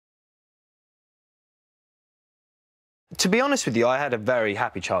To be honest with you, I had a very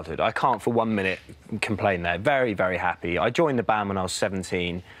happy childhood. I can't for 1 minute complain there. Very, very happy. I joined the band when I was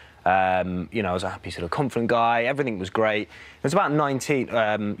 17. You know, I was a happy sort of confident guy. Everything was great. It was about 19.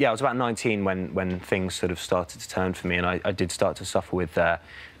 Yeah, I was about 19 when things sort of started to turn for me, and I did start to suffer with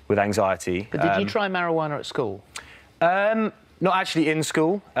anxiety. But did you try marijuana at school? Not actually in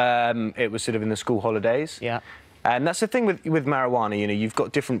school. It was sort of in the school holidays. Yeah. And that's the thing with marijuana, you know, you've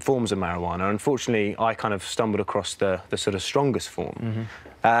got different forms of marijuana. Unfortunately, I kind of stumbled across the sort of strongest form.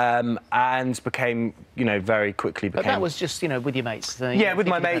 And became, you know, very quickly became... But that was just, you know, with your mates? Yeah, with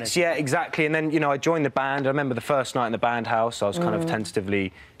my mates, yeah, exactly. And then, you know, I joined the band. I remember the first night in the band house, I was kind of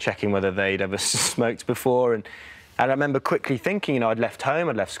tentatively checking whether they'd ever smoked before. And I remember quickly thinking, you know, I'd left home,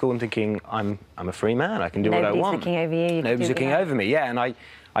 I'd left school, and thinking, I'm a free man, I can do what I want. Nobody's looking over you. Nobody's looking over me, yeah. And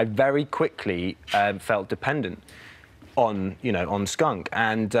I very quickly felt dependent on, you know, on skunk.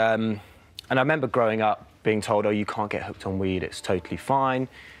 And I remember growing up being told, oh, you can't get hooked on weed, it's totally fine.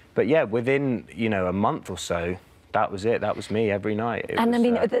 But yeah, within, you know, a month or so, that was it. That was me every night. And I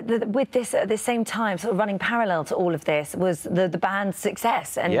mean, with this, at the same time, sort of running parallel to all of this, was the band's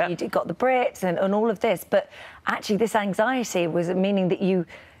success. And you got the Brits and all of this. But actually, this anxiety was meaning that you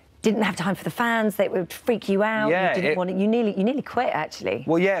didn't have time for the fans. They would freak you out. Yeah, you didn't want it. You nearly quit, actually.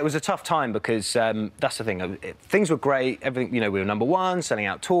 Well, yeah, it was a tough time because that's the thing. Things were great. Everything, you know, we were #1, selling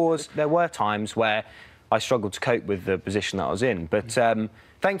out tours. There were times where I struggled to cope with the position that I was in. But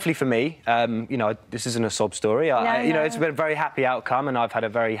thankfully for me, you know, this isn't a sob story. You know, it's been a very happy outcome, and I've had a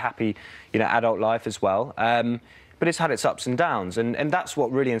very happy, you know, adult life as well. But it's had its ups and downs, and that's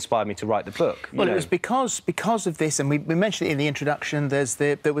what really inspired me to write the book. Well, it was because of this, and we mentioned it in the introduction,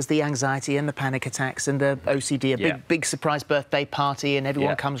 there was the anxiety and the panic attacks and the OCD, big surprise birthday party, and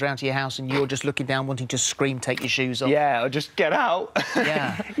everyone comes round to your house and you're just looking down wanting to scream, take your shoes off. Yeah, or just get out.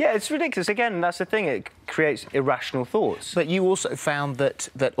 Yeah. Yeah, it's ridiculous. Again, that's the thing, it creates irrational thoughts. But you also found that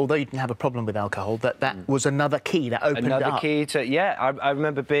although you didn't have a problem with alcohol, that was another key that opened up. Another key to, yeah, I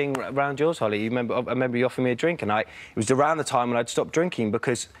remember being around yours, Holly. I remember you offering me a drink, and it was around the time when I'd stopped drinking,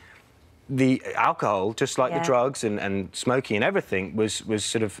 because the alcohol, just like the drugs and smoking and everything, was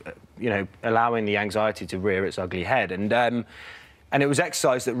sort of, you know, allowing the anxiety to rear its ugly head. And it was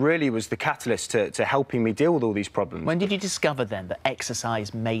exercise that really was the catalyst to helping me deal with all these problems. When did you discover, then, that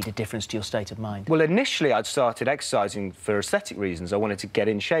exercise made a difference to your state of mind? Well, initially, I'd started exercising for aesthetic reasons. I wanted to get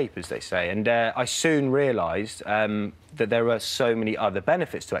in shape, as they say. And I soon realised that there were so many other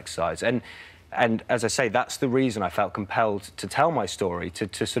benefits to exercise. And as I say, that's the reason I felt compelled to tell my story,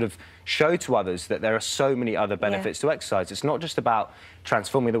 to sort of show to others that there are so many other benefits to exercise. It's not just about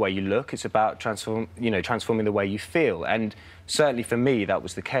transforming the way you look, it's about transforming the way you feel. And certainly for me, that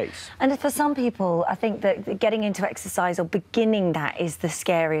was the case. And for some people, I think that getting into exercise or beginning that is the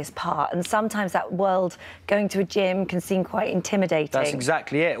scariest part. And sometimes that world, going to a gym, can seem quite intimidating. That's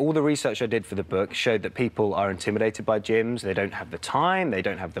exactly it. All the research I did for the book showed that people are intimidated by gyms. They don't have the time, they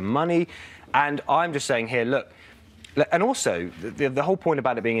don't have the money. And I'm just saying here, look, and also, the whole point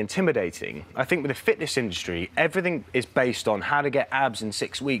about it being intimidating, I think with the fitness industry, everything is based on how to get abs in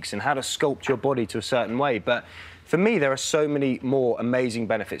 6 weeks and how to sculpt your body to a certain way. But for me, there are so many more amazing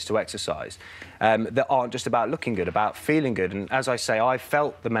benefits to exercise that aren't just about looking good, about feeling good. And as I say, I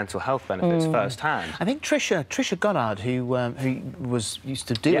felt the mental health benefits firsthand. I think Trisha Goddard, who used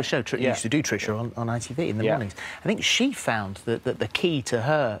to do a show, used to do Trisha on ITV in the mornings. I think she found that the key to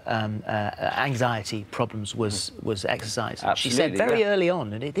her anxiety problems was exercise. Absolutely, she said very early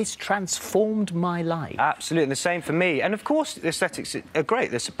on, and this transformed my life. Absolutely, and the same for me. And of course, the aesthetics are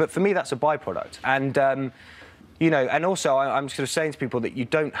great, but for me, that's a byproduct. And you know, and also I'm sort of saying to people that you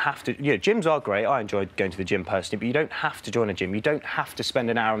don't have to, you know, gyms are great. I enjoyed going to the gym personally, but you don't have to join a gym. You don't have to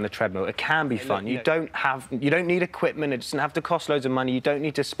spend an hour on the treadmill. It can be fun. You don't need equipment. It doesn't have to cost loads of money. You don't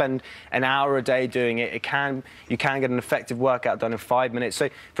need to spend an hour a day doing it. You can get an effective workout done in 5 minutes. So,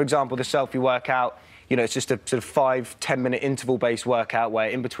 for example, the selfie workout, you know, it's just a sort of 5-10 minute interval-based workout where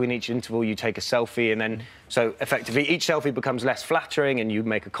in between each interval you take a selfie, and then so effectively each selfie becomes less flattering and you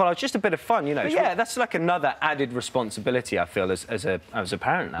make a collage. Just a bit of fun, you know. But yeah, that's like another added responsibility I feel as a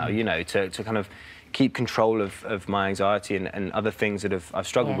parent now, you know, to kind of keep control of my anxiety and other things that I've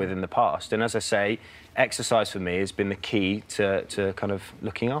struggled with in the past. And as I say, exercise for me has been the key to kind of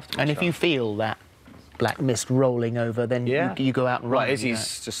looking after myself. And if you feel that black mist rolling over, then you go out and run. Right,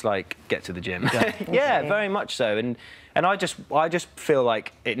 Izzy's just like, get to the gym. Yeah, very much so. And I just feel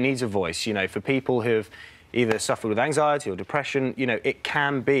like it needs a voice, you know, for people who have either suffered with anxiety or depression. You know, it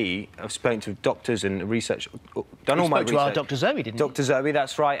can be. I've spoken to doctors and research, done all my research. You spoke to our Dr. Zoe, didn't you? Dr. Zoe,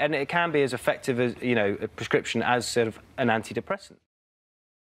 that's right. And it can be as effective as, you know, a prescription as sort of an antidepressant.